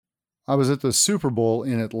I was at the Super Bowl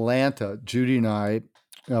in Atlanta. Judy and I,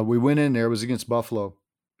 we went in there. It was against Buffalo.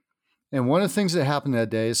 And one of the things that happened that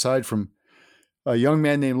day, aside from a young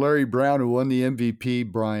man named Larry Brown who won the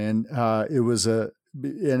MVP, Brian, it was a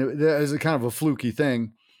kind of a fluky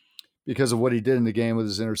thing because of what he did in the game with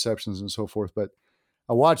his interceptions and so forth. But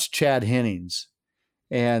I watched Chad Hennings,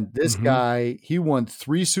 and this guy, he won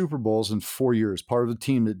 3 Super Bowls in 4 years, part of the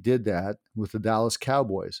team that did that with the Dallas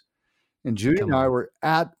Cowboys. And Judy and I were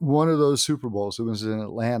at one of those Super Bowls. It was in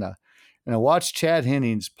Atlanta. And I watched Chad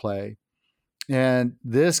Hennings play. And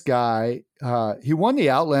this guy, he won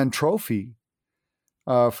the Outland Trophy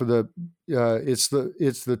for the it's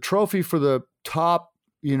the trophy for the top,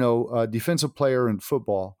 defensive player in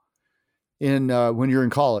football in when you're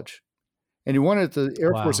in college. And he won it at the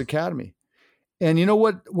Air Force Academy. And you know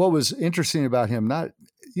what was interesting about him,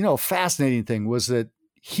 a fascinating thing was that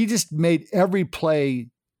he just made every play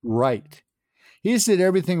right. He just did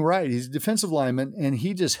everything right. He's a defensive lineman, and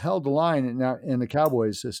he just held the line, and the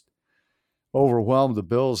Cowboys just overwhelmed the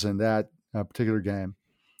Bills in that particular game.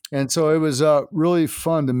 And so it was really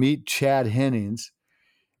fun to meet Chad Hennings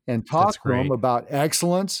and talk to him about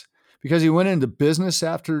excellence, because he went into business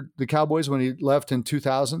after the Cowboys when he left in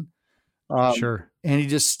 2000. Sure. And he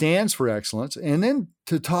just stands for excellence. And then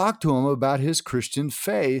to talk to him about his Christian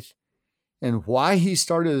faith and why he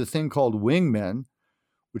started a thing called Wingmen,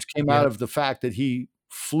 which came out of the fact that he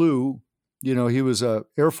flew, he was a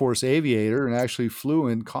Air Force aviator and actually flew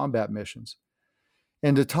in combat missions.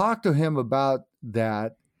 And to talk to him about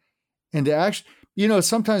that, and to actually,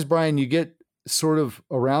 sometimes, Brian, you get sort of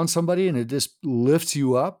around somebody and it just lifts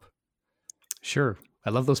you up. Sure. I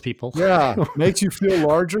love those people. Yeah. Makes you feel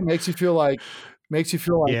larger, makes you feel like, man,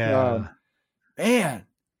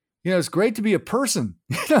 it's great to be a person.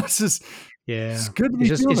 It's just, it's good to be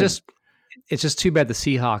human. It's just too bad the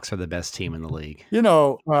Seahawks are the best team in the league.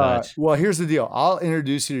 Well, here's the deal. I'll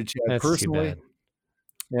introduce you to Chad That's personally.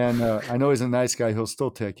 And I know he's a nice guy. He'll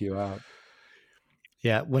still take you out.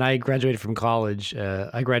 Yeah. When I graduated from college,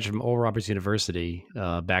 I graduated from Oral Roberts University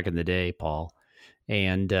back in the day, Paul,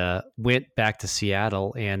 and went back to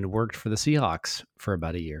Seattle and worked for the Seahawks for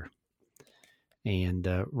about a year. And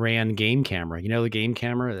ran Game Camera. The Game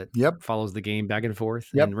Camera that follows the game back and forth.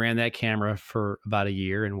 And ran that camera for about a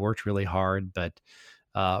year and worked really hard, but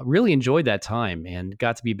really enjoyed that time and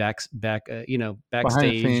got to be backstage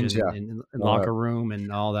and locker room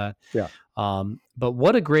and all that. Yeah. But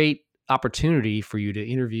what a great opportunity for you to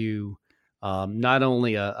interview not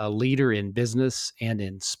only a leader in business and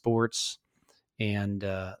in sports,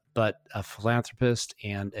 but a philanthropist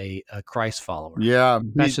and a Christ follower. Yeah.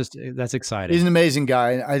 That's exciting. He's an amazing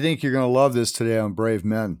guy. I think you're going to love this today on Brave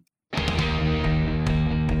Men.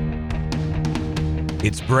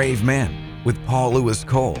 It's Brave Men with Paul Lewis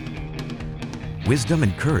Cole. Wisdom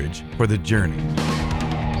and courage for the journey.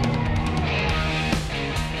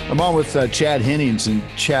 I'm on with Chad Hennings, and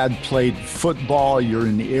Chad played football. You're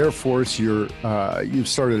in the Air Force. You've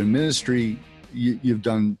started a ministry. You've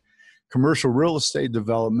done commercial real estate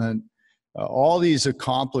development, all these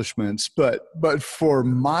accomplishments. But for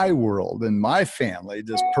my world and my family,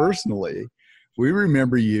 just personally, we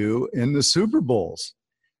remember you in the Super Bowls.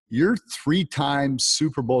 You're 3-time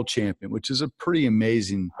Super Bowl champion, which is a pretty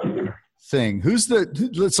amazing thing.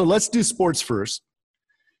 So let's do sports first,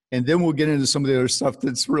 and then we'll get into some of the other stuff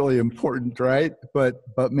that's really important, right? But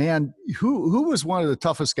man, who was one of the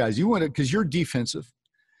toughest guys? You went because you're defensive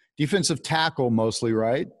tackle mostly,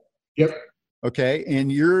 right? Yep. Okay. And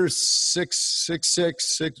you're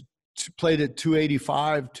 6'6", played at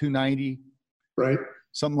 285, 290. Right.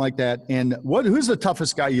 Something like that. And who's the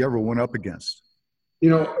toughest guy you ever went up against?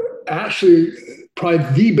 Actually, probably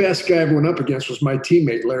the best guy I ever went up against was my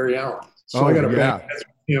teammate, Larry Allen. So I got to back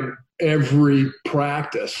him every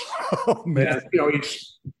practice. Oh, man.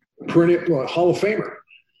 He's Hall of Famer.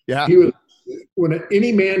 Yeah. He was, when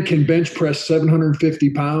any man can bench press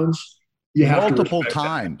 750 pounds, you have multiple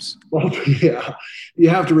times. Well, yeah, you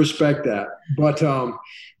have to respect that. But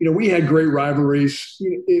we had great rivalries.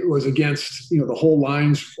 It was against the whole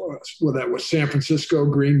lines. Whether that was San Francisco,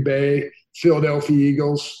 Green Bay, Philadelphia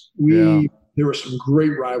Eagles. There were some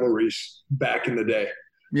great rivalries back in the day.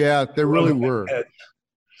 Yeah, there really were.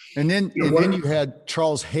 And then you had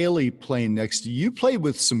Charles Haley playing next to you. You played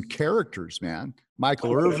with some characters, man.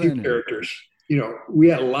 Michael Irvin. Characters. We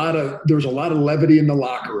had there was a lot of levity in the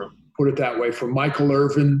locker room. Put it that way, from Michael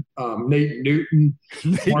Irvin, Nate Newton,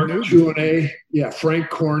 Mark Jeunet, Frank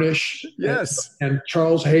Cornish, yes, and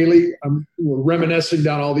Charles Haley. We're reminiscing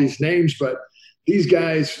down all these names, but these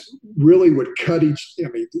guys really would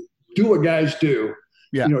do what guys do.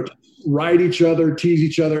 Yeah, ride each other, tease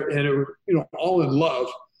each other, and it was, all in love.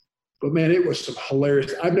 But man, it was some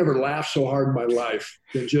hilarious. I've never laughed so hard in my life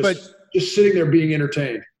than just sitting there being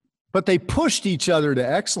entertained. But they pushed each other to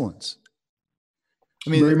excellence. I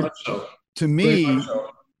mean, very much so. To me,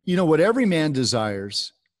 you know, what every man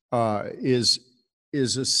desires is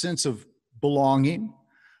a sense of belonging,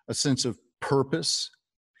 a sense of purpose,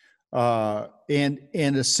 and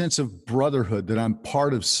a sense of brotherhood, that I'm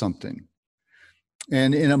part of something.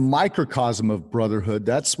 And in a microcosm of brotherhood,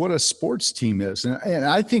 that's what a sports team is. And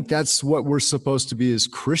I think that's what we're supposed to be as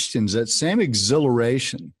Christians. That same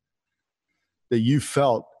exhilaration that you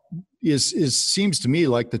felt seems to me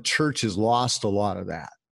like the church has lost a lot of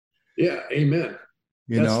that. Yeah, amen.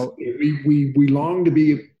 You know, we long to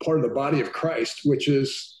be part of the body of Christ, which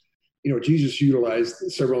is, you know, Jesus utilized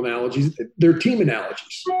several analogies. They're team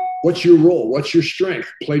analogies. What's your role? What's your strength?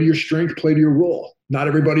 Play to your strength, play to your role. Not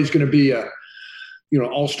everybody's going to be a, you know,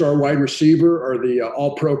 all-star wide receiver or the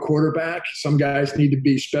all-pro quarterback. Some guys need to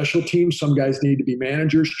be special teams. Some guys need to be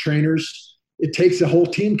managers, trainers. It takes a whole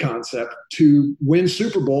team concept to win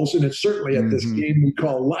Super Bowls, and it's certainly at this game we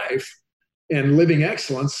call life and living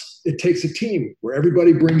excellence. It takes a team where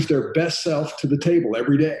everybody brings their best self to the table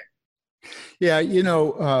every day. Yeah, you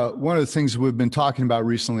know, one of the things we've been talking about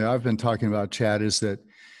recently, I've been talking about, Chad, is that,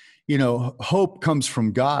 you know, hope comes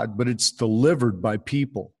from God, but it's delivered by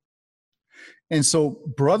people. And so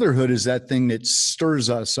brotherhood is that thing that stirs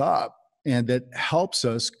us up and that helps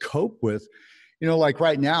us cope with, you know, like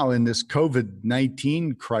right now in this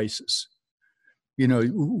COVID-19 crisis, you know,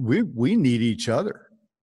 we need each other.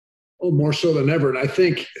 Oh, more so than ever. And I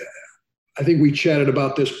think we chatted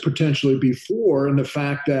about this potentially before, and the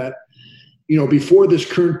fact that, you know, before this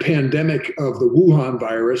current pandemic of the Wuhan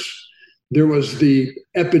virus, there was the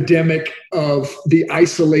epidemic of the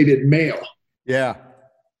isolated male. Yeah.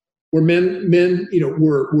 Where men, you know,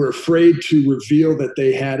 were afraid to reveal that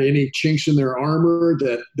they had any chinks in their armor,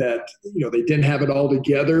 that you know, they didn't have it all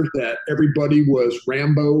together, that everybody was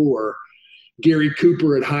Rambo or Gary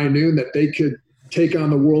Cooper at high noon, that they could take on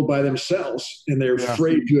the world by themselves, and they're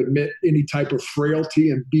afraid to admit any type of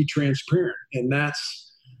frailty and be transparent. And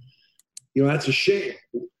that's, you know, that's a shame.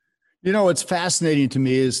 You know, what's fascinating to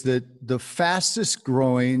me is that the fastest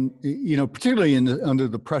growing, you know, particularly under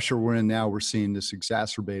the pressure we're in now, we're seeing this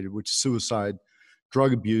exacerbated, which is suicide,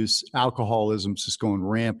 drug abuse, alcoholism is just going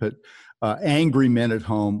rampant, angry men at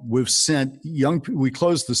home. We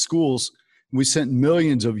closed the schools, and we sent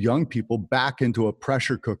millions of young people back into a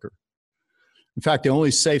pressure cooker. In fact, the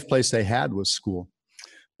only safe place they had was school.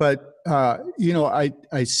 But, you know,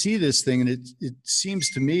 I see this thing, and it seems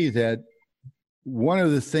to me that one of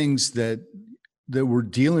the things that we're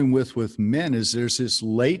dealing with men is there's this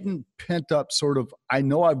latent, pent up sort of, I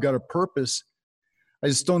know I've got a purpose, I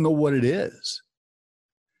just don't know what it is.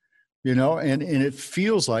 You know, and it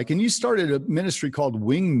feels like, and you started a ministry called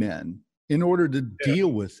Wingmen in order to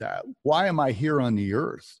deal with that. Why am I here on the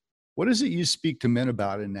earth? What is it you speak to men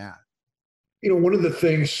about in that? You know, one of the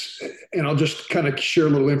things, and I'll just kind of share a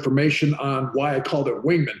little information on why I called it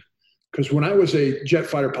Wingman. Because when I was a jet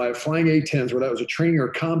fighter pilot flying A-10s, where that was a training or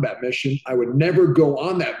combat mission, I would never go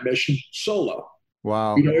on that mission solo.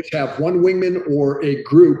 Wow. We'd always have one wingman or a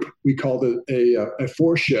group, we called it a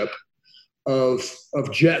four-ship of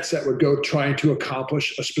jets that would go trying to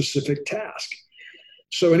accomplish a specific task.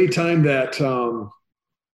 So anytime that,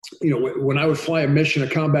 you know, when I would fly a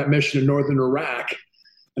combat mission in northern Iraq,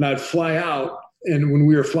 and I'd fly out, and when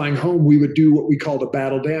we were flying home, we would do what we called a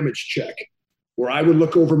battle damage check, where I would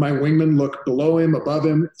look over my wingman, look below him, above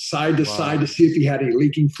him, side to side to see if he had any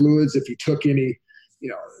leaking fluids, if he took any, you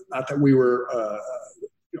know, not that we were,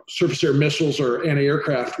 you know, surface air missiles or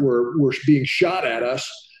anti-aircraft were being shot at us,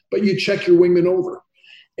 but you check your wingman over.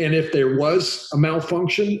 And if there was a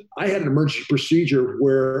malfunction, I had an emergency procedure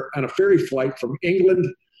where on a ferry flight from England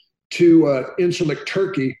to Incirlik,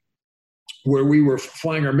 Turkey, where we were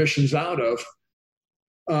flying our missions out of,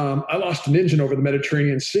 I lost an engine over the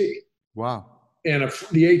Mediterranean Sea. Wow. And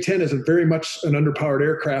the A-10 isn't very much an underpowered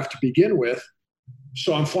aircraft to begin with.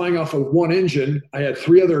 So I'm flying off of one engine. I had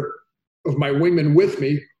three other of my wingmen with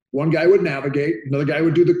me. One guy would navigate, another guy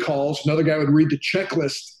would do the calls, another guy would read the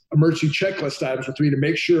checklist, emergency checklist items with me to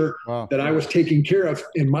make sure that I was taken care of.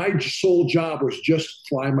 And my sole job was just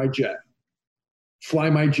fly my jet.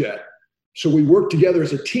 So we worked together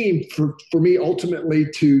as a team for me ultimately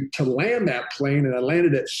to land that plane. And I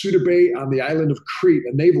landed at Suda Bay on the island of Crete,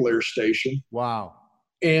 a naval air station. Wow.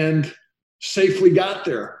 And safely got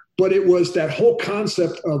there. But it was that whole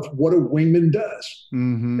concept of what a wingman does.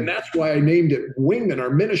 Mm-hmm. And that's why I named it Wingman.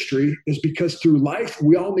 Our ministry is because through life,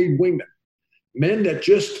 we all need wingmen. Men that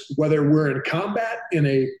just, whether we're in combat, in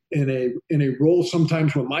a role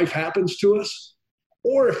sometimes when life happens to us,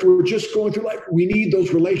 or if we're just going through life, we need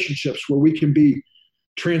those relationships where we can be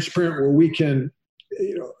transparent, where we can,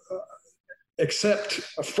 accept,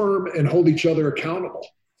 affirm, and hold each other accountable.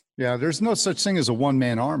 Yeah, there's no such thing as a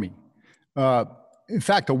one-man army. In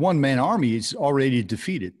fact, a one-man army is already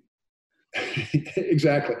defeated.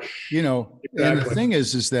 Exactly. And the thing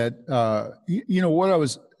is that what I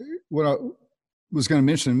was going to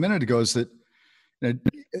mention a minute ago is that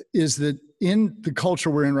in the culture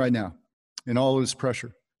we're in right now, in all of this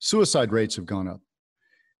pressure, suicide rates have gone up.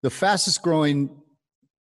 The fastest growing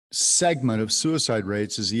segment of suicide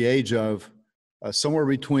rates is the age of somewhere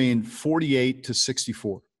between 48 to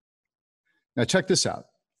 64. Now check this out.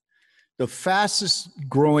 The fastest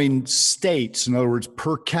growing states, in other words,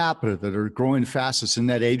 per capita, that are growing fastest in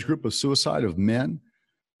that age group of suicide of men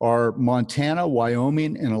are Montana,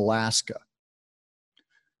 Wyoming, and Alaska.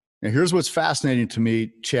 Now, here's what's fascinating to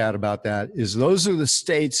me, Chad, about that is those are the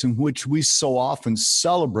states in which we so often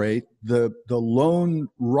celebrate the lone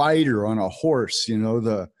rider on a horse,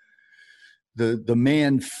 the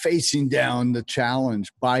man facing down the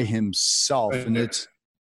challenge by himself. And it's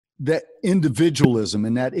that individualism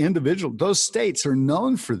and those states are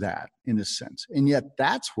known for that in a sense. And yet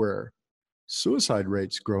that's where suicide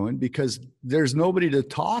rates growing because there's nobody to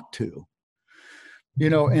talk to.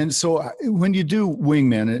 And so when you do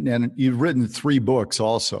Wingmen, and you've written 3 books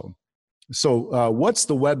also. So what's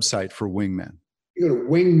the website for Wingmen? You go to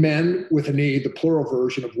Wingmen with an E, the plural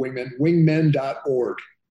version of Wingmen, wingmen.org.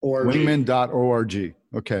 Wingmen.org.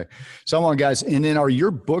 Okay. So on, guys. And then are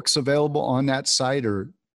your books available on that site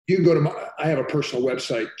or? You can go to I have a personal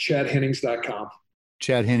website, chadhennings.com.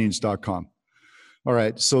 chadhennings.com. All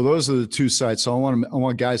right. So those are the 2 sites. So I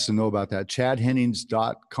want guys to know about that.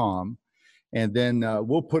 chadhennings.com. And then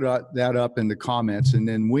we'll put that up in the comments. And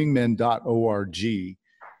then wingmen.org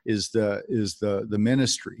is the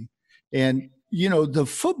ministry. And the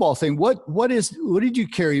football thing. What did you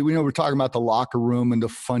carry? We know we're talking about the locker room and the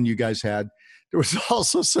fun you guys had. There was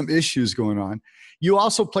also some issues going on. You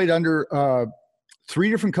also played under 3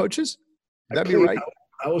 different coaches. Would that be right?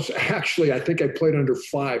 I think I played under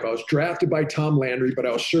 5. I was drafted by Tom Landry, but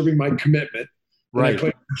I was serving my commitment. Right. I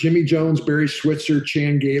played with Jimmy Jones, Barry Switzer,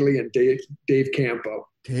 Chan Gailey, and Dave Campo.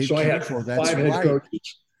 I had 5 head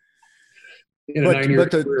coaches in a 9-year career.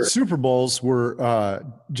 But the Super Bowls were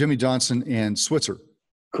Jimmy Johnson and Switzer.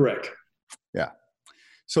 Correct. Yeah.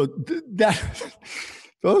 So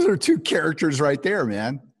those are 2 characters right there,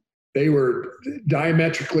 man. They were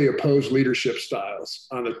diametrically opposed leadership styles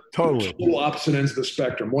on the total opposite ends of the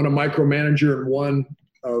spectrum. One a micromanager and one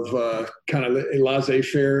of kind of a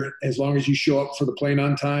laissez-faire. As long as you show up for the plane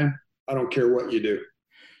on time, I don't care what you do.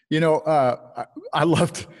 I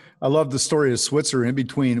loved the story of Switzer in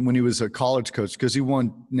between when he was a college coach because he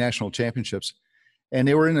won national championships, and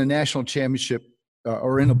they were in a national championship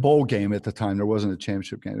or in a bowl game at the time. There wasn't a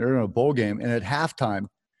championship game. They were in a bowl game, and at halftime,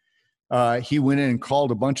 he went in and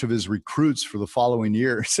called a bunch of his recruits for the following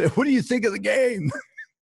year. Said, "What do you think of the game?"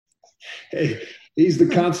 Hey, he's the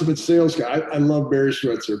consummate sales guy. I love Barry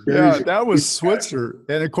Switzer. That was Switzer,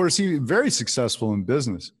 and of course, he was very successful in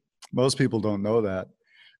business. Most people don't know that.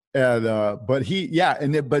 And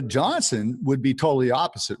but Johnson would be totally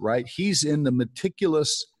opposite, right? He's in the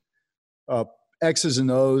meticulous X's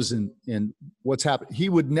and O's and what's happened. He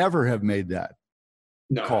would never have made that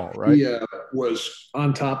call, right? He was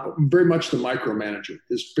on top, very much the micromanager.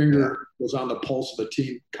 His finger was on the pulse of the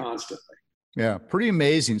team constantly. Yeah, pretty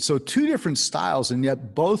amazing. So 2 different styles, and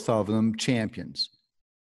yet both of them champions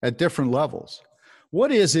at different levels.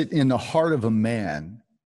 What is it in the heart of a man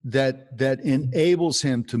that enables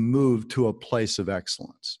him to move to a place of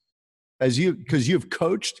excellence? Because you've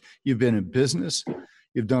coached, you've been in business,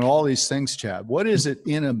 you've done all these things, Chad. What is it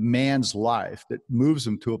in a man's life that moves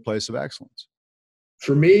him to a place of excellence?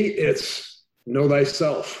 For me, it's know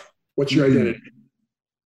thyself. What's your identity?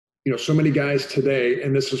 So many guys today,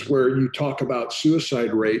 and this is where you talk about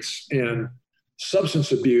suicide rates and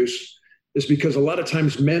substance abuse, is because a lot of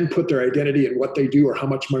times men put their identity in what they do or how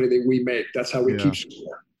much money we make. That's how we keep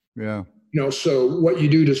score. Yeah. So what you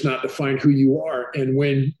do does not define who you are. And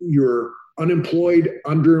when you're unemployed,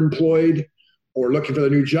 underemployed, or looking for a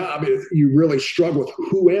new job, you really struggle with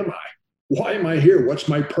who am I? Why am I here? What's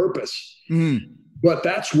my purpose? But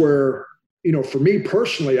that's where, for me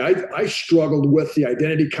personally, I struggled with the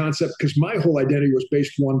identity concept because my whole identity was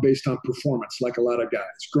based on performance, like a lot of guys.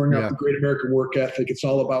 Growing up, the great American work ethic, it's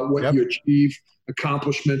all about what you achieve,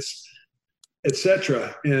 accomplishments,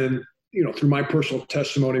 etc. And, through my personal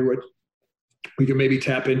testimony, which we can maybe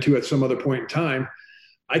tap into at some other point in time,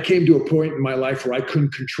 I came to a point in my life where I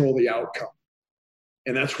couldn't control the outcome.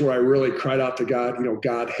 And that's where I really cried out to God,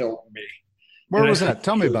 God help me. Where was that?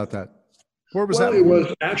 Tell me about that. Where was that? It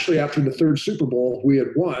was actually after the third Super Bowl we had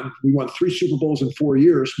won. We won 3 Super Bowls in 4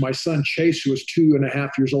 years. My son Chase, who was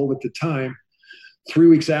 2.5 years old at the time, 3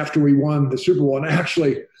 weeks after we won the Super Bowl, and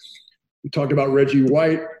actually we talked about Reggie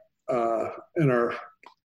White in our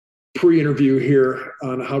pre-interview here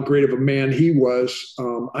on how great of a man he was.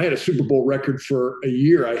 I had a Super Bowl record for a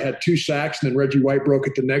year. I had 2 sacks, and then Reggie White broke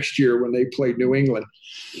it the next year when they played New England.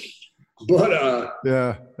 But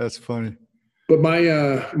yeah, that's funny. But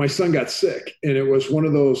my son got sick, and it was one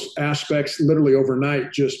of those aspects. Literally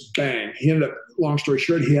overnight, just bang. He ended up. Long story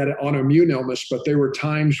short, he had an autoimmune illness, but there were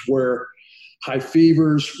times where high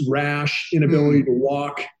fevers, rash, inability to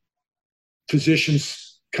walk.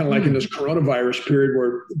 Physicians, kind of like in this coronavirus period,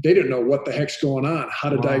 where they didn't know what the heck's going on, how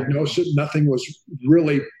to diagnose it. Nothing was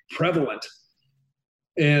really prevalent,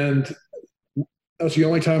 and that was the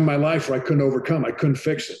only time in my life where I couldn't overcome. I couldn't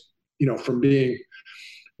fix it. From being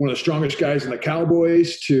one of the strongest guys in the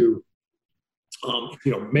Cowboys to,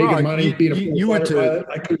 making money, being a pilot.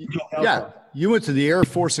 I couldn't help him. You went to the Air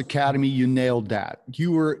Force Academy. You nailed that.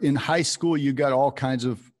 You were in high school. You got all kinds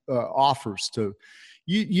of offers to.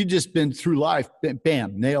 You just been through life.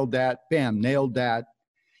 Bam, nailed that. Bam, nailed that.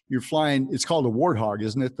 You're flying. It's called a Warthog,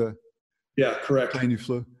 isn't it? Yeah, correct. Plane you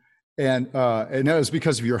flew, and that was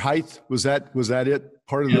because of your height. Was that it?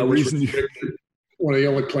 Part of the reason. One of the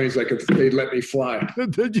only planes they let me fly.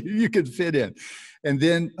 You could fit in. And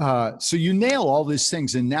then, so you nail all these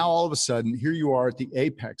things. And now all of a sudden, here you are at the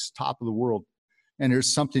apex, top of the world. And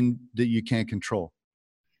there's something that you can't control.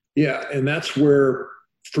 Yeah. And that's where,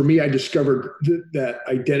 for me, I discovered that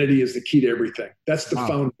identity is the key to everything. That's the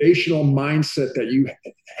foundational mindset that you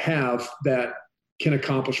have that can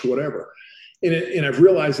accomplish whatever. And I've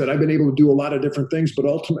realized that I've been able to do a lot of different things, but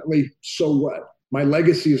ultimately, so what? My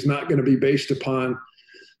legacy is not going to be based upon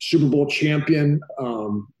Super Bowl champion,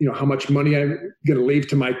 how much money I'm going to leave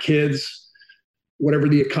to my kids, whatever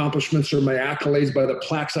the accomplishments or my accolades by the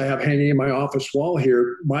plaques I have hanging in my office wall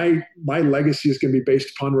here. My legacy is going to be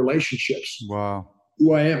based upon relationships. Wow.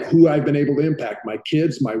 Who I am, who I've been able to impact, my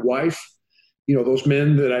kids, my wife, those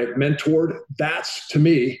men that I've mentored. That's, to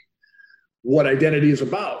me, what identity is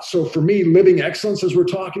about. So for me, living excellence, as we're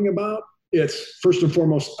talking about, it's first and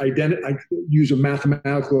foremost identity. I use a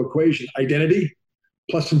mathematical equation. Identity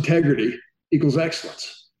plus integrity equals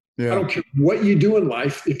excellence. Yeah. I don't care what you do in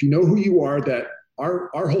life. If you know who you are, that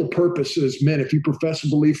our whole purpose as men, if you profess a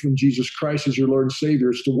belief in Jesus Christ as your Lord and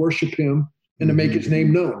Savior, is to worship him and to make his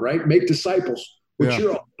name known, right? Make disciples, what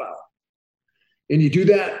you're all about. And you do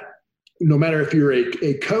that no matter if you're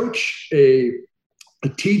a coach, a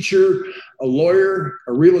teacher, a lawyer,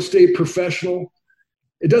 a real estate professional.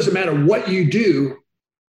 It doesn't matter what you do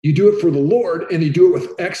it for the Lord, and you do it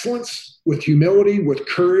with excellence, with humility, with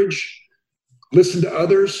courage, listen to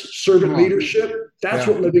others, servant leadership. That's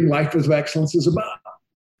what living life of excellence is about.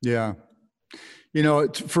 Yeah.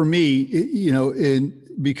 For me,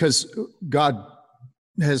 because God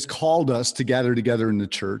has called us to gather together in the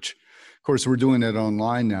church. Of course, we're doing it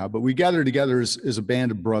online now, but we gather together as a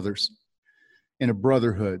band of brothers in a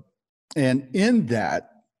brotherhood. And in that,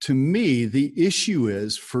 to me, the issue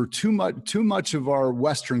is for too much of our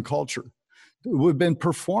Western culture, we've been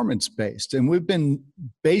performance-based, and we've been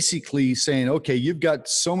basically saying, okay, you've got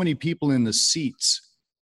so many people in the seats.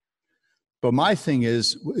 But my thing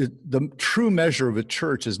is, the true measure of a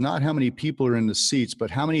church is not how many people are in the seats, but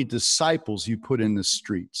how many disciples you put in the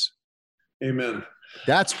streets. Amen.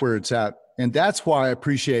 That's where it's at. And that's why I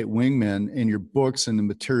appreciate Wingmen and your books and the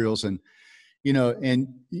materials and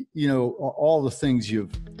all the things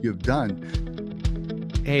you've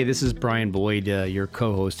done. Hey, this is Brian Boyd, your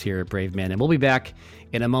co-host here at Brave Men, and we'll be back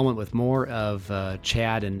in a moment with more of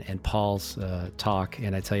Chad and Paul's talk.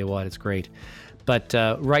 And I tell you what, it's great. But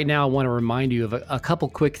right now, I want to remind you of a couple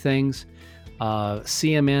quick things.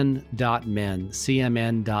 CMN.men.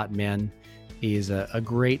 CMN.men is a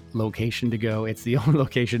great location to go. It's the only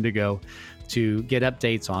location to go to get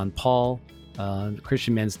updates on Paul,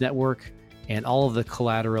 Christian Men's Network, and all of the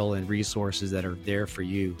collateral and resources that are there for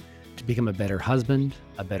you to become a better husband,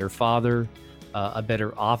 a better father, a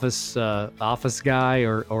better office guy,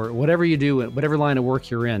 or whatever you do, whatever line of work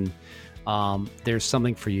you're in. There's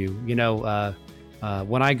something for you.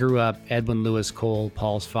 When I grew up, Edwin Lewis Cole,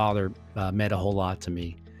 Paul's father, meant a whole lot to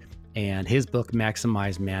me. And his book,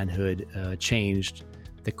 Maximize Manhood, changed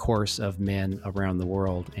the course of men around the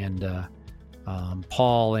world. And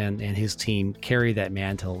Paul and his team carry that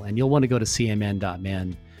mantle. And you'll want to go to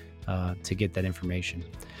cmn.men to get that information.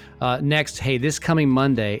 Next, hey, this coming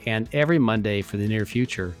Monday and every Monday for the near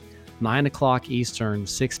future, 9 o'clock Eastern,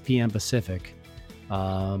 6 p.m. Pacific,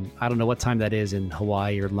 I don't know what time that is in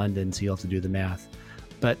Hawaii or London, so you'll have to do the math.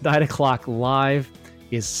 But 9 o'clock live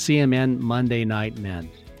is CMN Monday Night Men.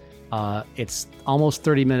 It's almost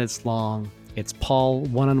 30 minutes long. It's Paul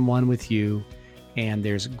one-on-one with you, and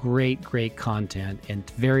there's great content and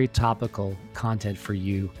very topical content for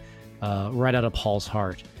you right out of Paul's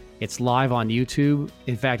heart. It's live on YouTube.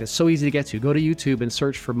 In fact, it's so easy to get to. Go to YouTube and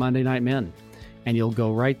search for Monday Night Men, and you'll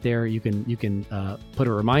go right there. You can put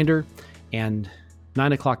a reminder, and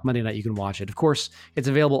 9 o'clock Monday night, you can watch it. Of course, it's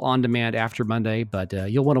available on demand after Monday, but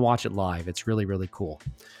you'll want to watch it live. It's really cool.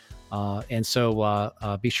 And so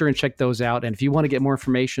be sure and check those out. And if you want to get more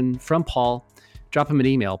information from Paul, drop him an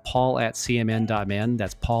email, paul@cmn.men.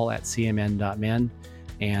 That's paul@cmn.men.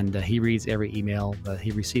 And he reads every email that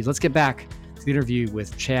he receives. Let's get back to the interview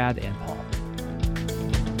with Chad and Paul.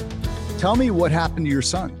 Tell me what happened to your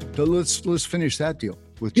son. Let's finish that deal.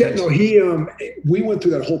 Yeah, no, we went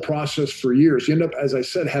through that whole process for years. He ended up, as I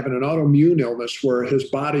said, having an autoimmune illness where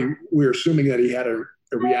his body, we were assuming that he had a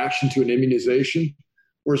reaction to an immunization,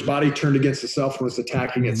 where his body turned against itself and was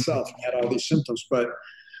attacking itself. He had all these symptoms, but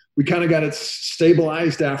we kind of got it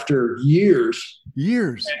stabilized after years.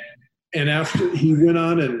 And after he went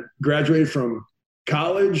on and graduated from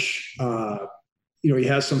college, he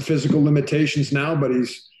has some physical limitations now, but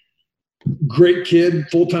he's great kid,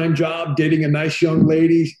 full-time job, dating a nice young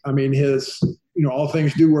lady. I mean, all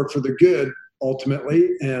things do work for the good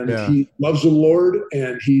ultimately. And he loves the Lord,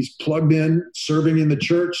 and he's plugged in, serving in the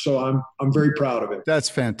church. So I'm very proud of him. That's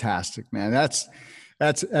fantastic, man. That's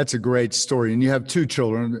a great story. And you have 2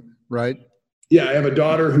 children, right? Yeah. I have a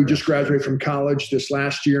daughter who just graduated from college this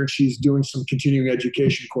last year, and she's doing some continuing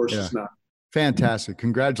education courses now. Fantastic.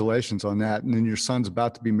 Congratulations on that. And then your son's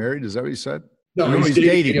about to be married. Is that what you said? No, he's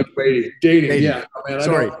dating. Dating. Yeah. Oh, man,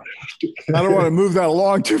 sorry. I don't want to move that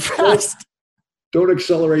along too fast. Don't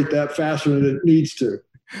accelerate that faster than it needs to.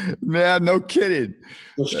 Man, no kidding.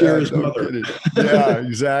 He'll scare his mother. Yeah,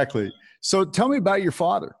 exactly. So tell me about your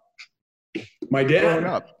father. My dad. Growing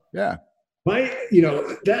up. Yeah. I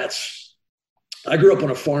grew up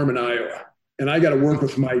on a farm in Iowa, and I got to work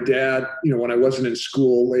with my dad, when I wasn't in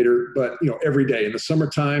school later, but, every day in the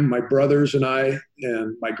summertime, my brothers and I,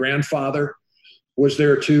 and my grandfather was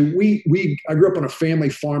there too. I grew up on a family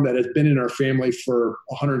farm that has been in our family for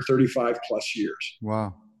 135 plus years.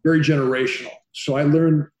 Wow. Very generational. So I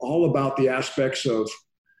learned all about the aspects of,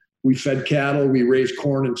 we fed cattle, we raised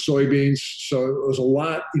corn and soybeans. So it was a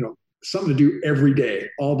lot, something to do every day,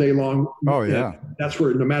 all day long. Oh yeah. And that's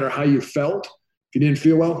where, no matter how you felt, if you didn't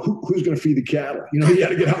feel well, who's going to feed the cattle? You had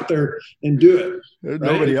to get out there and do it. Right?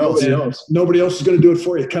 Nobody else is going to do it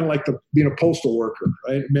for you. Kind of like being a postal worker,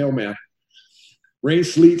 right? Mailman. Rain,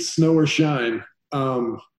 sleet, snow, or shine.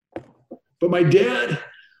 But my dad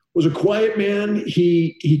was a quiet man.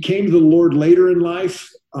 He came to the Lord later in life,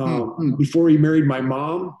 before he married my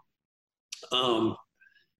mom.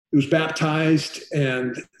 He was baptized,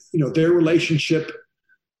 and their relationship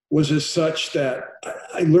was as such that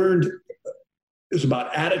I learned it was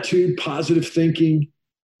about attitude, positive thinking,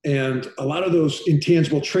 and a lot of those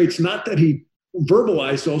intangible traits. Not that he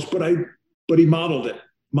verbalized those, but he modeled it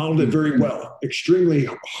very well. Extremely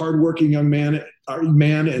hardworking young man,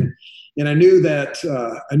 and I knew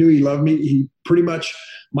that I knew he loved me. He pretty much,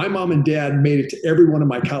 my mom and dad made it to every one of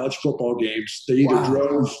my college football games. They either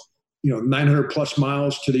drove 900 plus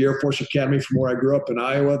miles to the Air Force Academy from where I grew up in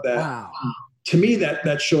Iowa. To me,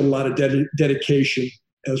 that showed a lot of dedication,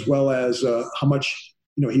 as well as how much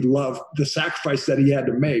he loved the sacrifice that he had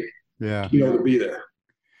to make to be able to be there.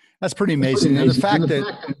 That's pretty amazing. And the fact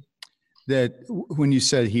that when you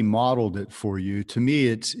said he modeled it for you, to me,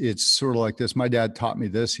 it's sort of like this. My dad taught me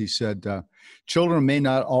this. He said, children may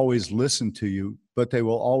not always listen to you, but they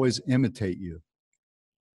will always imitate you.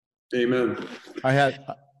 Amen.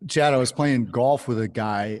 Chad, I was playing golf with a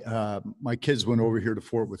guy. My kids went over here to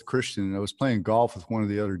Fort Worth Christian, and I was playing golf with one of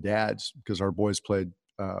the other dads because our boys played,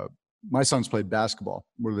 my sons played basketball,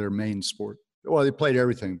 were their main sport. Well, they played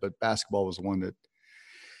everything, but basketball was the one that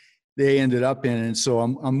they ended up in. And so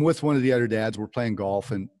I'm with one of the other dads. We're playing golf,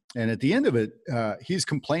 and at the end of it, he's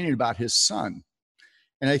complaining about his son.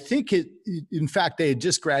 And I think in fact, they had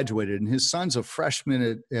just graduated, and his son's a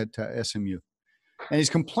freshman at SMU. And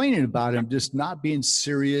he's complaining about him just not being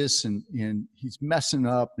serious, and he's messing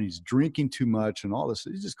up, and he's drinking too much and all this.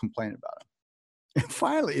 He's just complaining about him. And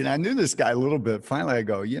finally, and I knew this guy a little bit, finally I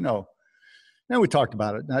go, and we talked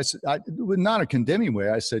about it. And I said, not a condemning way.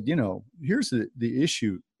 I said, here's the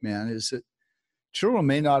issue, man, is that children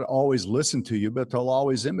may not always listen to you, but they'll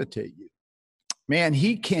always imitate you. Man,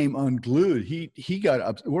 he came unglued. He got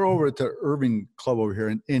up. We're over at the Irving Club over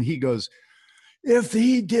here, and he goes, if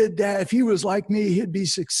he did that, if he was like me, he'd be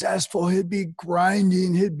successful. He'd be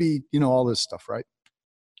grinding. He'd be, all this stuff, right?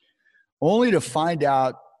 Only to find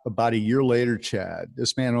out about a year later, Chad,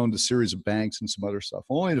 this man owned a series of banks and some other stuff,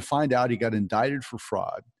 only to find out he got indicted for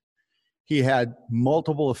fraud. He had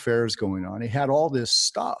multiple affairs going on. He had all this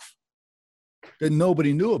stuff that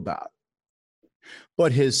nobody knew about.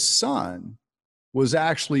 But his son was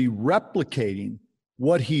actually replicating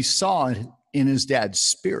what he saw in his dad's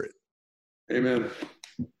spirit. Amen.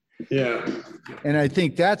 Yeah. And I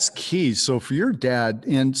think that's key. So for your dad,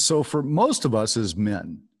 and so for most of us as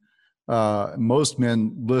men, most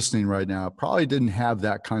men listening right now probably didn't have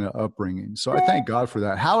that kind of upbringing. So I thank God for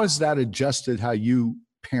that. How has that adjusted how you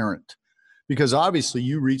parent? Because obviously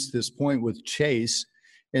you reached this point with Chase.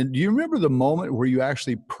 And do you remember the moment where you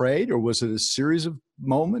actually prayed, or was it a series of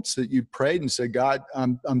moments that you prayed and said, God,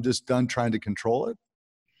 I'm just done trying to control it?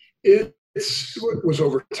 It was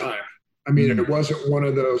over time. I mean, it wasn't one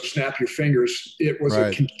of those snap your fingers. It was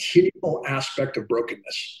a continual aspect of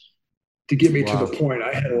brokenness to get me to the point.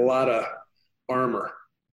 I had a lot of armor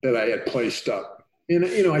that I had placed up, and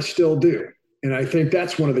I still do. And I think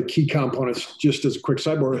that's one of the key components, just as a quick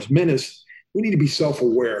sidebar, as men, is we need to be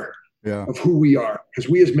self-aware of who we are. Because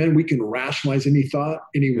we as men, we can rationalize any thought,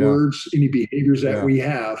 any words, any behaviors that we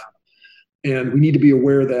have. And we need to be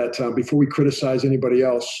aware that before we criticize anybody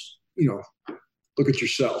else, look at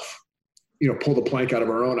yourself. Pull the plank out of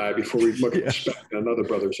our own eye before we look at the speck in another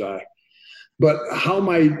brother's eye. But how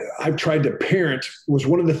I've tried to parent was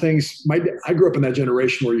one of the things. I grew up in that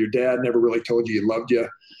generation where your dad never really told you he loved you.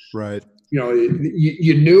 Right.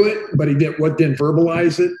 You knew it, but he didn't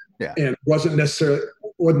verbalize it, and wasn't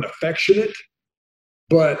affectionate.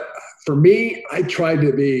 But for me, I tried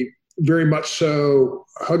to be very much so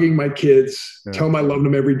hugging my kids, tell them I loved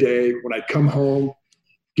them every day. When I come home,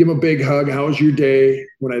 give them a big hug. How was your day?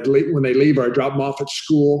 When they leave, or I drop them off at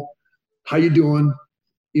school, how you doing?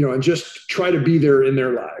 And just try to be there in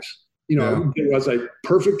their lives. Was I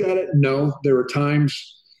perfect at it? No, there were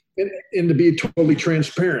times, and to be totally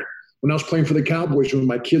transparent, when I was playing for the Cowboys, when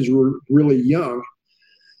my kids were really young,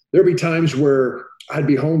 there'd be times where I'd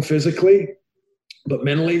be home physically, but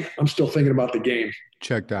mentally, I'm still thinking about the game.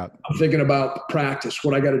 Checked out. I'm thinking about practice,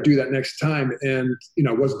 what I got to do that next time. And,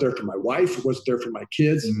 I wasn't there for my wife. I wasn't there for my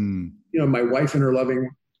kids. My wife in her loving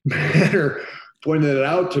manner pointed it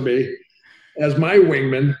out to me as my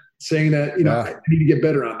wingman, saying that, I need to get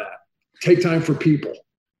better on that. Take time for people.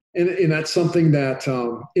 And that's something that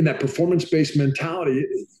in that performance-based mentality,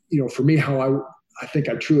 for me, how I think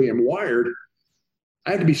I truly am wired,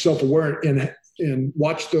 I have to be self-aware and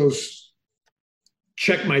watch those,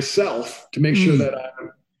 check myself to make sure that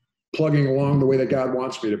I'm plugging along the way that God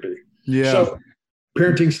wants me to be. Yeah. So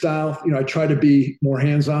parenting style, I try to be more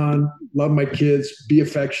hands-on, love my kids, be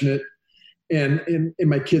affectionate, and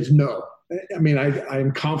my kids know. I mean,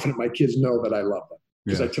 I'm confident my kids know that I love them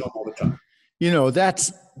because I tell them all the time.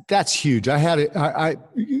 That's huge.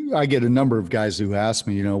 I get a number of guys who ask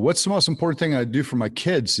me, what's the most important thing I do for my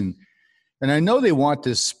kids? And I know they want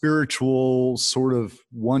this spiritual sort of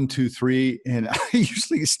 1, 2, 3. And I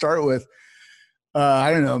usually start with,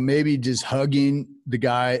 I don't know, maybe just hugging the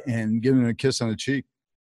guy and giving him a kiss on the cheek.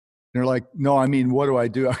 And they're like, no, I mean, what do I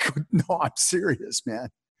do? I go, no, I'm serious, man.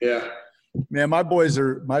 Yeah. Man, my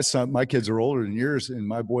kids are older than yours, and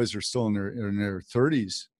my boys are still in their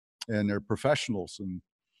 30s, and they're professionals, and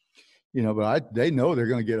but they know they're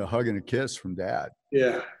going to get a hug and a kiss from dad.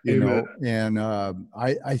 Yeah, and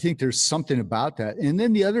I think there's something about that. And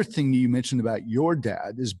then the other thing you mentioned about your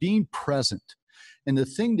dad is being present, and the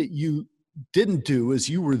thing that you didn't do is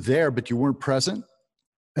you were there but you weren't present.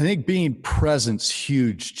 I think being present's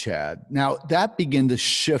huge, Chad. Now that began to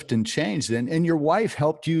shift and change then, and your wife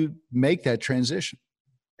helped you make that transition.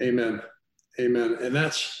 Amen. And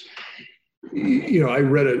that's, I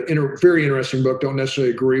read a very interesting book. Don't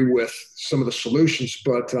necessarily agree with some of the solutions,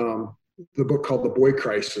 but the book called The Boy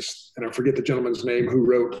Crisis, and I forget the gentleman's name who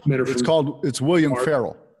wrote Men Are From It's William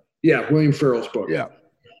Farrell. Yeah, William Farrell's book. Yeah.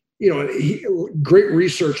 Great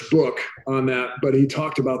research book on that, but he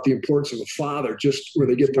talked about the importance of a father, just where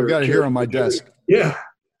they get their. I've got it here on my desk. Yeah,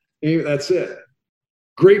 that's it.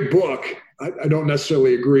 Great book. I don't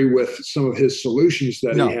necessarily agree with some of his solutions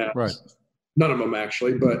that he has. Right. None of them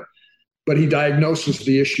actually, but he diagnoses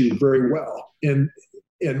the issue very well. And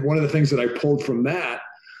one of the things that I pulled from that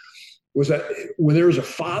was that when there is a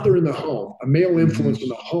father in the home, a male influence in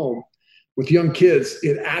the home with young kids,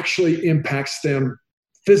 it actually impacts them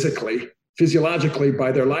physiologically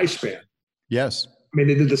by their lifespan. Yes. I mean,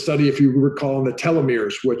 they did the study, if you recall, on the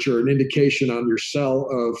telomeres, which are an indication on your cell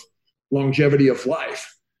of longevity of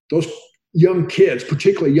life. Those young kids,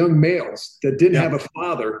 particularly young males that didn't have a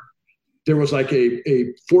father, there was like a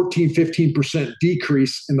 14, 15%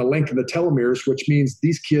 decrease in the length of the telomeres, which means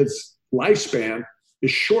these kids' lifespan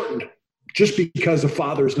is shortened just because the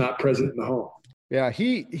father is not present in the home. Yeah,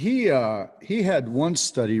 he had one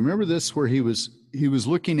study. Remember this, where he was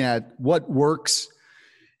looking at what works,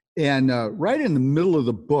 and right in the middle of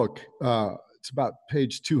the book, it's about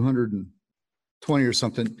page 220 or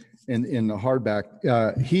something in the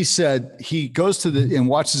hardback. He said he goes and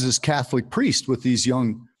watches this Catholic priest with these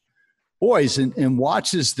young boys and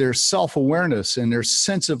watches their self-awareness and their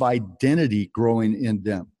sense of identity growing in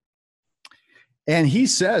them. And he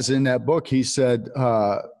says in that book, he said,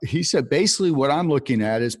 basically what I'm looking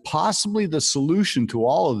at is possibly the solution to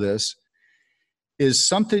all of this is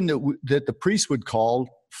something that the priest would call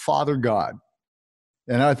Father God.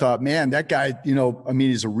 And I thought, man, that guy,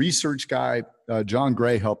 he's a research guy. John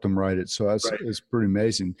Gray helped him write it. So it's pretty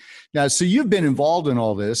amazing. Now, so you've been involved in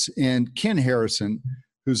all this, and Ken Harrison,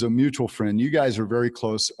 who's a mutual friend, you guys are very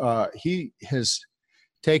close. He has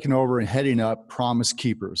taken over and heading up Promise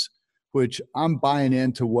Keepers, which I'm buying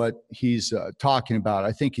into what he's talking about.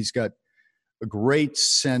 I think he's got a great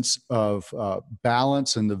sense of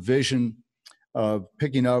balance and the vision of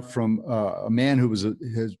picking up from a man who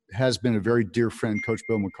has been a very dear friend, Coach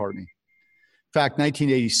Bill McCartney. In fact,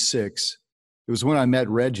 1986, it was when I met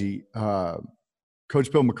Reggie.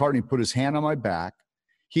 Coach Bill McCartney put his hand on my back.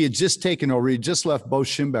 He had just taken over. He had just left Bo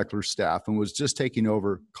Schembechler's staff and was just taking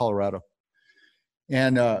over Colorado.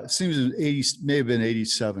 And it seems it may have been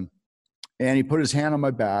 87. And he put his hand on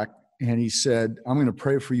my back and he said, I'm going to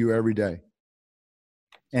pray for you every day.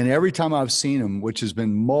 And every time I've seen him, which has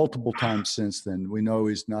been multiple times since then, we know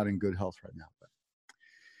he's not in good health right now.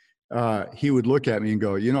 But he would look at me and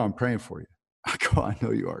go, I'm praying for you. I go, I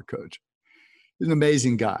know you are, Coach. He's an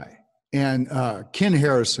amazing guy. And Ken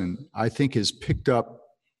Harrison, I think, has picked up,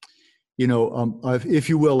 if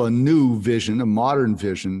you will, a new vision, a modern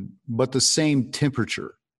vision, but the same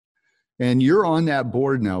temperature. And you're on that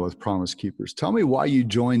board now with Promise Keepers. Tell me why you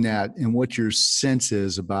joined that and what your sense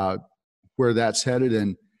is about where that's headed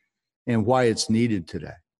and why it's needed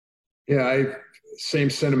today. Yeah, same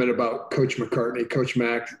sentiment about Coach McCartney, Coach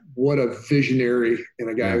Mack. What a visionary and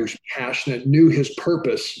a guy who's passionate, knew his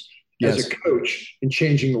purpose as a coach in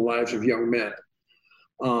changing the lives of young men.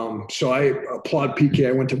 So I applaud PK.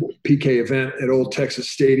 I went to PK event at Old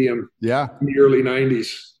Texas Stadium in the early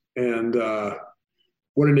 90s. And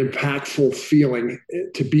what an impactful feeling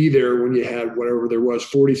to be there when you had whatever there was,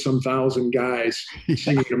 40-some thousand guys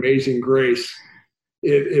singing Amazing Grace.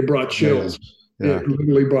 It brought chills. Yeah. It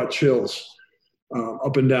literally brought chills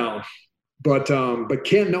up and down. But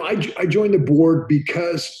Ken, no, I joined the board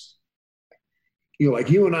because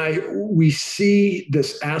like you and I, we see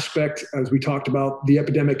this aspect, as we talked about, the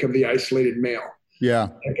epidemic of the isolated male. Yeah.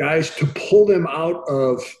 And guys, to pull them out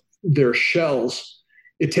of their shells,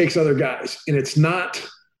 it takes other guys. And it's not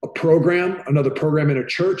a program, another program in a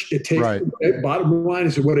church. It takes, bottom line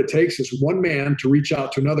is what it takes is one man to reach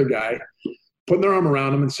out to another guy, put their arm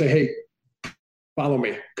around him and say, hey, follow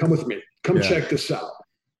me, come with me, come check this out.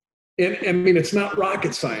 And I mean, it's not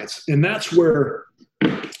rocket science. And that's where,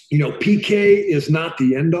 PK is not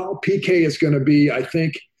the end all. PK is going to be, I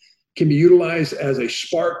think, can be utilized as a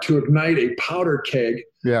spark to ignite a powder keg.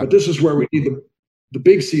 Yeah. But this is where we need the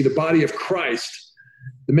big C, the body of Christ,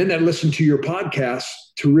 the men that listen to your podcast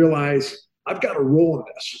to realize I've got a role in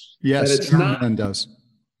this. Yes, that it's not, does.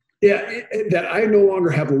 Yeah, that I no longer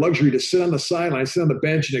have the luxury to sit on the sideline, sit on the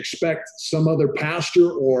bench and expect some other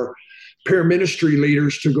pastor or paraministry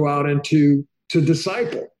leaders to go out and to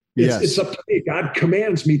disciple. It's up to me. God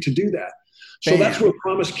commands me to do that. So that's where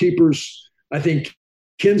Promise Keepers, I think,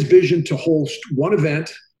 Ken's vision to host one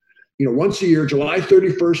event, once a year, July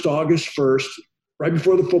 31st, August 1st, right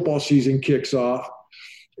before the football season kicks off,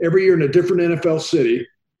 every year in a different NFL city.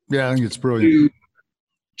 Yeah, I think it's brilliant.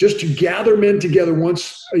 Just to gather men together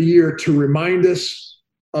once a year to remind us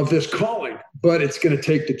of this calling. But it's going to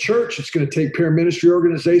take the church. It's going to take paraministry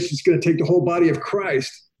organizations. It's going to take the whole body of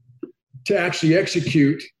Christ to actually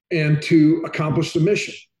execute and to accomplish the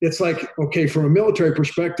mission. It's like, okay, from a military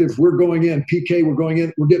perspective, we're going in, PK, we're going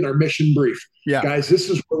in, we're getting our mission brief. Yeah. Guys, this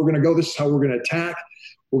is where we're going to go. This is how we're going to attack.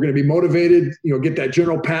 We're going to be motivated, get that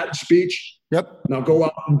General Patton speech. Yep. Now go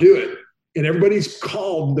out and do it. And everybody's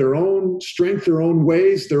called their own strength, their own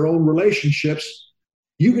ways, their own relationships.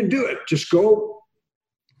 You can do it. Just go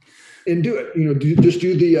and do it. Just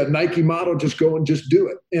do the Nike model, just go and just do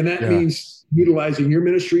it. And that means utilizing your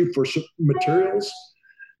ministry for materials.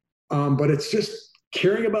 But it's just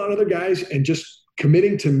caring about other guys and just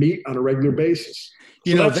committing to meet on a regular basis.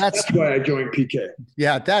 So that's why I joined PK.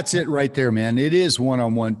 Yeah, that's it right there, man. It is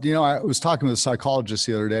one-on-one. I was talking with a psychologist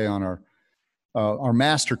the other day on our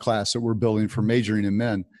master class that we're building for majoring in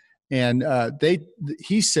men. And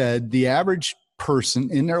he said the average person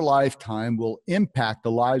in their lifetime will impact the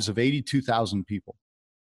lives of 82,000 people.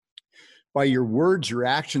 By your words, your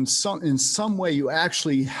actions, in some way, you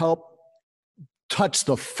actually help touch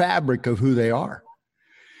the fabric of who they are.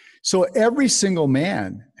 So every single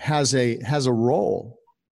man has a role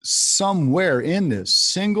somewhere in this,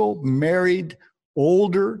 single, married,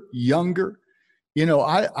 older, younger.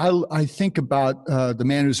 I think about the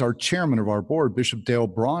man who's our chairman of our board, Bishop Dale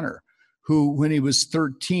Bronner, who, when he was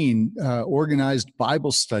 13, organized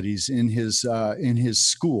Bible studies in his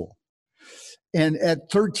school. And at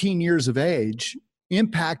 13 years of age,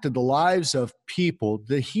 impacted the lives of people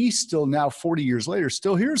that he still now 40 years later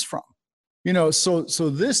still hears from. So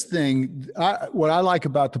this thing, what I like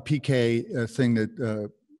about the PK thing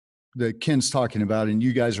that Ken's talking about and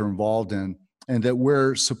you guys are involved in and that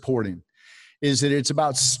we're supporting, is that it's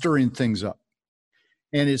about stirring things up.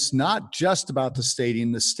 And it's not just about the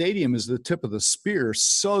stadium. The stadium is the tip of the spear,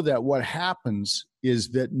 so that what happens is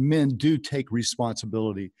that men do take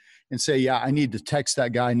responsibility and say, yeah, I need to text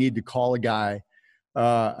that guy. I need to call a guy.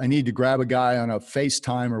 I need to grab a guy on a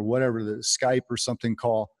FaceTime or whatever, the Skype or something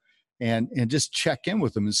call, and just check in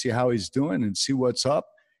with him and see how he's doing and see what's up.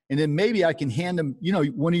 And then maybe I can hand him,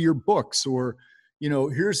 one of your books, or,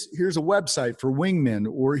 here's a website for wingmen,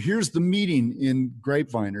 or here's the meeting in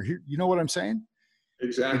Grapevine, or here, you know what I'm saying?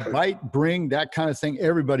 Exactly. Invite, bring, that kind of thing.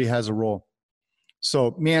 Everybody has a role.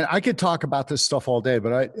 So, man, I could talk about this stuff all day,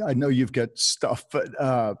 but I know you've got stuff. But,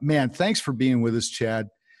 man, thanks for being with us, Chad.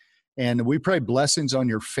 And we pray blessings on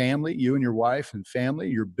your family, you and your wife and family,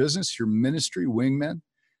 your business, your ministry, Wingmen.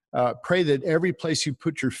 Pray that every place you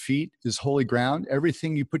put your feet is holy ground.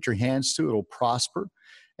 Everything you put your hands to, it'll prosper.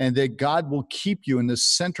 And that God will keep you in the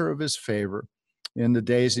center of his favor in the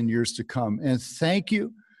days and years to come. And thank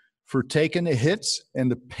you for taking the hits and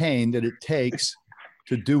the pain that it takes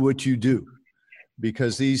to do what you do,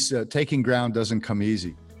 because these taking ground doesn't come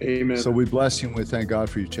easy. Amen. So we bless you and we thank God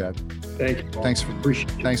for you, Chad. Thank you, Paul. Thanks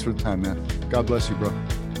for the time, man. God bless you, bro.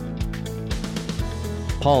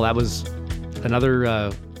 Paul, that was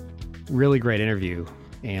another really great interview.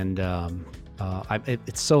 And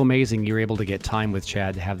it's so amazing you were able to get time with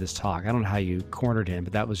Chad to have this talk. I don't know how you cornered him,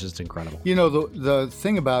 but that was just incredible. The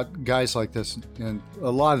thing about guys like this, and a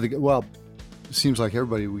lot of it seems like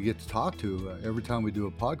everybody we get to talk to every time we do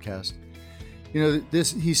a podcast,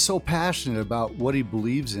 he's so passionate about what he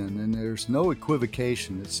believes in, and there's no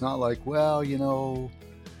equivocation. It's not like,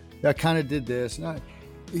 I kind of did this. No,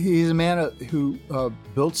 he's a man who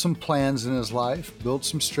built some plans in his life, built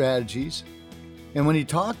some strategies. And when he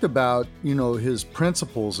talked about, his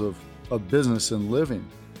principles of business and living,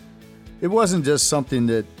 it wasn't just something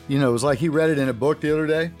that, it was like he read it in a book the other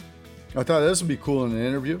day. I thought this would be cool in an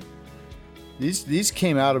interview. These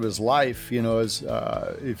came out of his life, as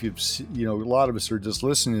if you've, a lot of us are just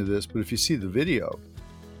listening to this, but if you see the video,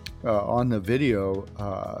 on the video,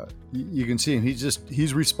 you can see him.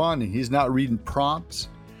 He's responding. He's not reading prompts.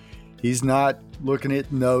 He's not looking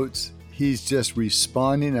at notes. He's just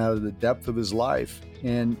responding out of the depth of his life.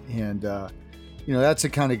 And that's the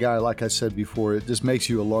kind of guy, like I said before, it just makes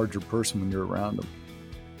you a larger person when you're around him.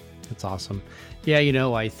 That's awesome. Yeah,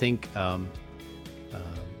 I think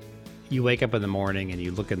you wake up in the morning and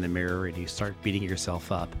you look in the mirror and you start beating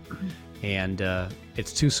yourself up. And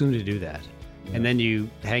it's too soon to do that. Yeah. And then you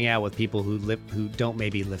hang out with people who don't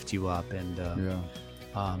maybe lift you up. And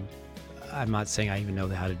I'm not saying I even know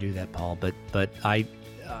how to do that, Paul, but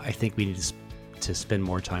I think we need to spend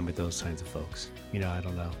more time with those kinds of folks. I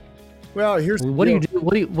don't know. Well, what do you do?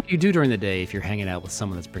 What do you do during the day if you're hanging out with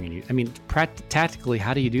someone that's bringing you? I mean, tactically,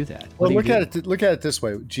 how do you do that? Look at it this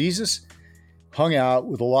way. Jesus hung out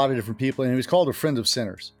with a lot of different people, and he was called a friend of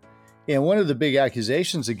sinners. And one of the big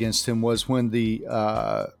accusations against him was when the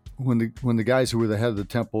guys who were the head of the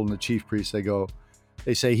temple and the chief priests,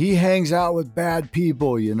 they say he hangs out with bad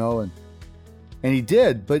people, and he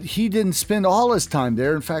did, but he didn't spend all his time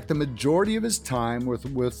there. In fact, the majority of his time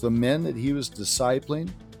with the men that he was discipling,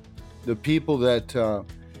 the people that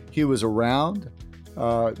he was around,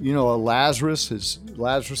 Lazarus,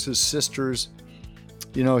 Lazarus's sisters,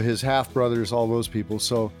 his half brothers, all those people.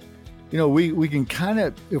 So, we can kind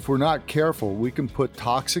of, if we're not careful, we can put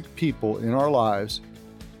toxic people in our lives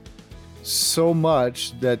so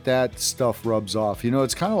much that stuff rubs off.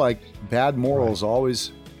 It's kind of like bad morals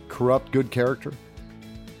always corrupt good character.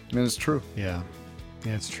 I mean, it's true. Yeah,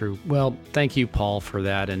 it's true. Well, thank you, Paul, for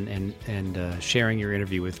that and sharing your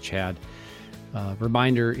interview with Chad.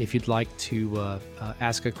 Reminder, if you'd like to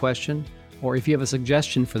ask a question or if you have a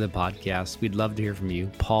suggestion for the podcast, we'd love to hear from you.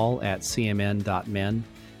 Paul@cmn.men.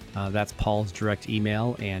 That's Paul's direct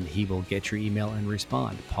email, and he will get your email and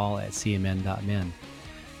respond. Paul@cmn.men.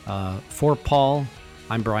 For Paul,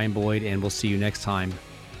 I'm Brian Boyd, and we'll see you next time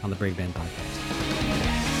on the Brave Men Podcast.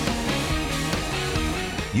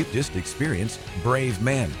 You've just experienced Brave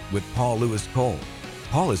Men with Paul Lewis Cole.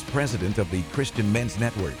 Paul is president of the Christian Men's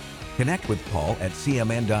Network. Connect with Paul at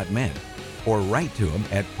cmn.men or write to him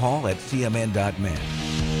at paul@cmn.men.